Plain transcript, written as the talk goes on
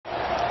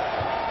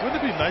Wouldn't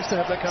it be nice to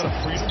have that kind of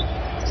freedom?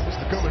 Just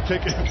to come and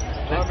take it.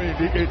 I mean,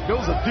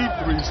 those are deep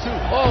threes, too.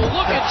 Oh,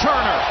 look at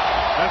Turner.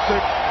 That's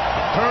it.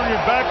 Turn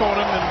your back on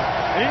him, and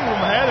Ingram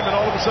had him, and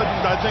all of a sudden,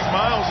 I think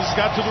Miles has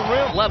got to the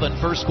rim. 11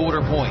 first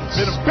quarter points.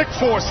 Been a big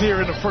force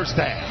here in the first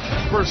half,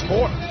 first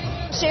quarter.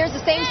 Shares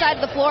the same side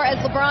of the floor as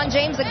LeBron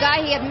James, a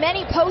guy he had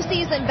many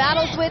postseason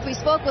battles with. We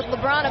spoke with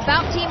LeBron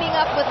about teaming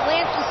up with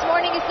Lance this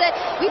morning. He said,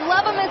 we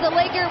love him as a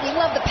Laker. We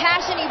love the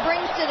passion he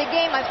brings to the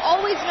game. I've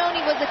always known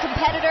he was a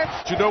competitor.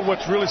 You know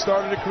what's really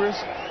started it, Chris?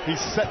 He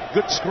set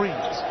good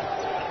screens.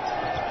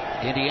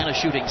 Indiana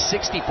shooting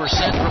 60%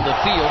 from the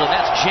field, and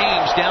that's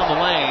James down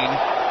the lane.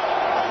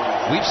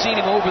 We've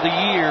seen him over the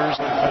years.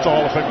 That's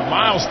all of it.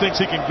 Miles thinks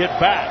he can get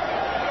back.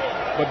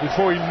 But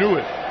before he knew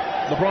it,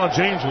 LeBron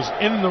James was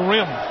in the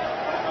rim.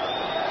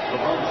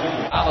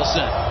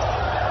 Allison.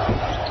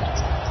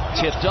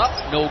 Tipped up,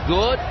 no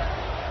good.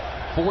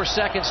 4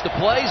 seconds to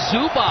play.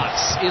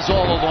 Zubac is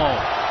all alone.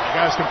 The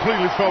guys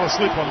completely fell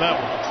asleep on that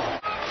one.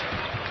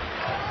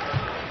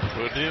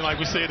 But then, like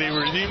we said, they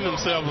redeemed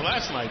themselves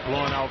last night,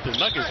 blowing out the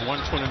Nuggets 129-1.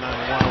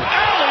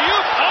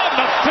 Alley-oop on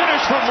the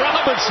finish from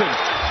Robinson.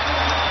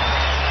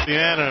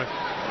 Indiana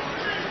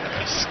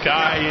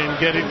sky and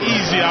get an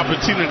easy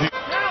opportunity.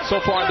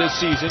 So far this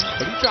season,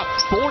 but he dropped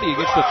 40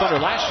 against the Thunder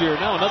last year.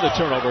 Now another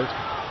turnover.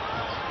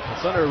 The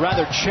Thunder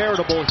rather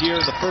charitable here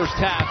in the first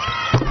half.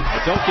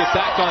 But don't get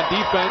back on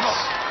defense.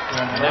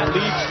 And that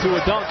leads to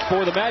a dunk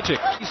for the Magic.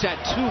 He's had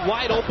 2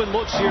 wide open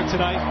looks here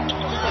tonight.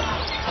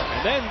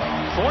 And then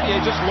Fournier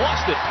just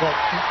lost it. Well,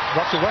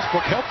 Russell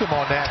Westbrook helped him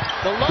on that.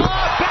 The lob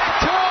back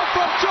to him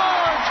from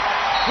George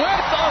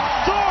with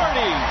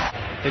authority.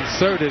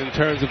 Inserted in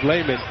terms of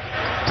Layman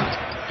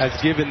has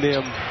given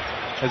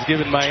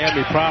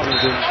Miami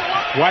problems, and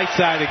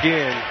Whiteside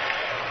again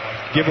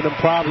giving them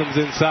problems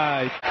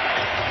inside.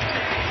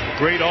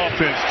 Great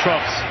offense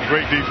trumps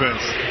great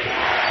defense.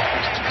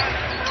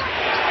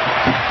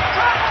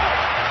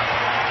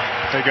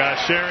 Hey guys,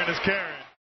 sharing is caring.